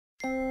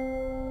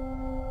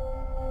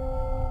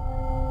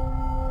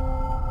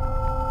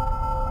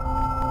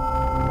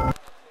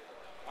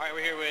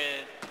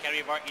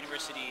Bart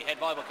University head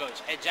volleyball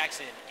coach Ed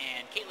Jackson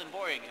and Caitlin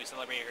Boring, who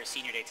celebrated her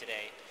senior day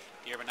today.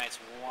 The Urban Knights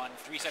won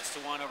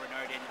 3-1 over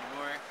Notre Dame de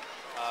Namur.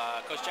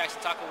 Coach Jackson,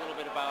 talk a little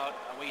bit about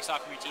what you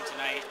saw from your team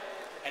tonight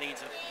heading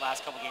into the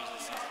last couple games of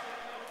the season.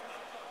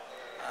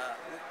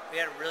 We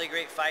had a really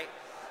great fight.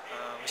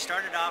 We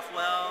started off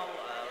well.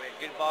 We had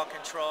good ball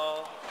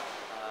control.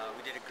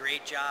 We did a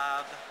great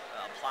job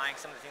applying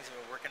some of the things we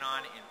were working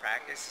on in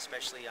practice,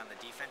 especially on the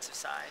defensive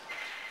side.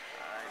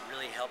 It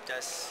really helped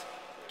us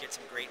get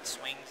some great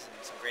swings and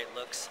some great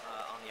looks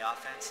on the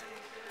offense,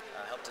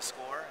 and helped us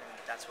score. And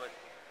that's what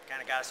kind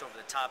of got us over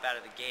the top out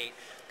of the gate.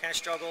 Kind of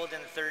struggled in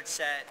the third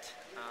set,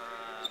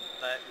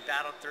 but we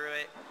battled through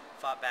it,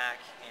 fought back,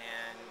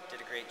 and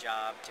did a great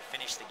job to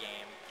finish the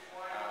game.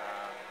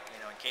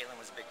 And Caitlin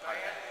was a big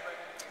part of that.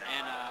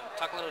 And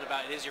talk a little bit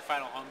about, it is your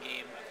final home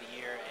game of the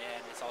year,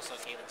 and it's also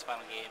Caitlin's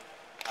final game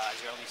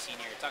as your only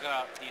senior. Talk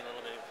about a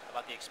little bit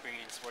about the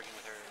experience working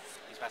with her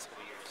these past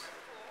couple of years.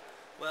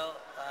 Well,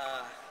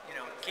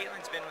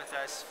 Caitlin's been with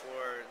us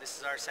this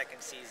is our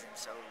second season,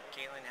 so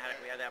we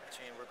had the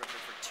opportunity to work with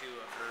her for 2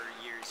 of her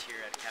years here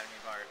at Academy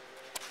of Art.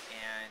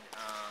 And,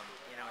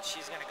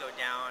 she's going to go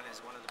down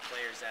as one of the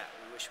players that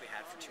we wish we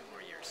had for 2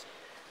 more years.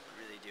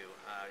 We really do.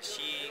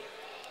 She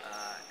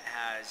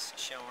has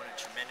shown a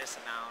tremendous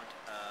amount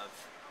of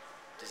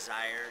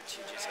desire to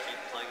just keep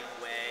plugging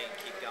away and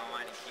keep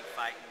going and keep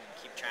fighting and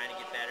keep trying to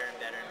get better and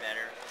better and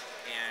better.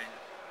 And,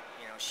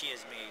 she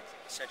has made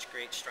such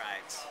great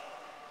strides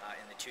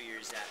in the 2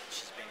 years that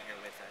she's been here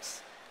with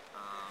us,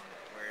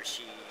 where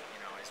she,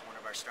 is one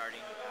of our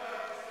starting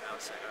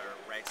outside or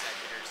right side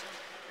hitters, and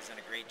has done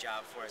a great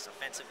job for us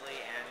offensively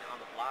and on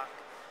the block.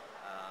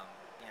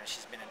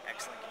 She's been an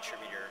excellent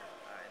contributor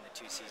in the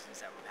 2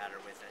 seasons that we've had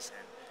her with us,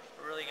 and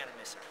we're really going to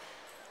miss her.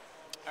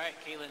 All right,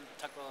 Caitlin,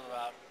 talk a little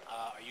about,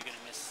 are you going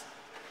to miss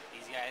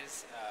these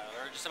guys,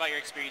 or just about your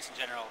experience in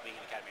general being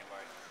an Academy of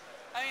Art?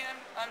 I mean,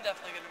 I'm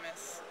definitely going to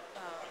miss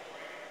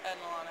Ed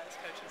and Alana as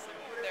coaches.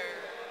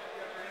 They're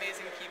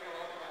amazing people,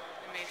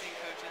 amazing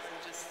coaches, and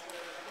just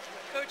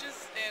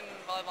coaches in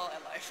volleyball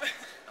and life.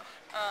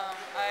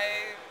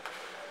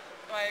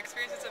 My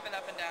experiences have been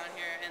up and down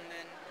here, and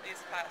then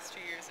these past 2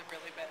 years have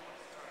really been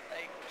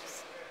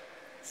just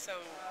so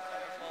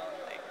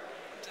wonderful.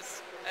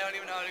 I don't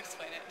even know how to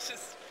explain it. It's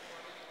just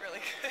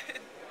really good.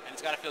 And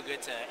it's got to feel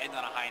good to end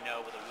on a high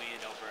note with a win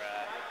over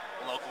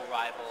a local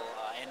rival,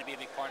 and to be a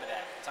big part of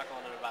that. Talk a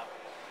little bit about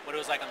what it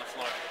was like on the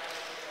floor.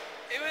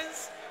 It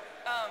was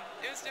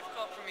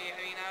difficult for me. I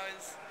mean,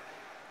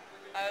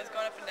 I was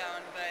going up and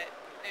down, but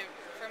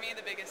for me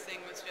the biggest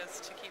thing was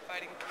just to keep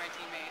fighting for my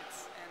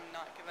teammates and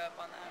not give up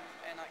on them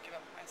and not give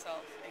up on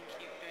myself and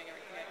keep doing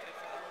everything I could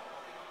for them.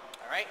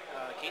 All right,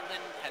 Caitlin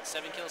had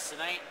 7 kills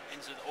tonight,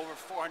 ends with over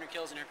 400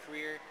 kills in her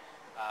career,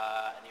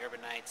 and the Urban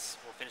Knights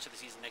will finish up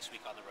the season next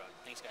week on the road.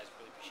 Thanks, guys.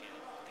 Really appreciate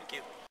it. Thank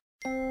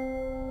you.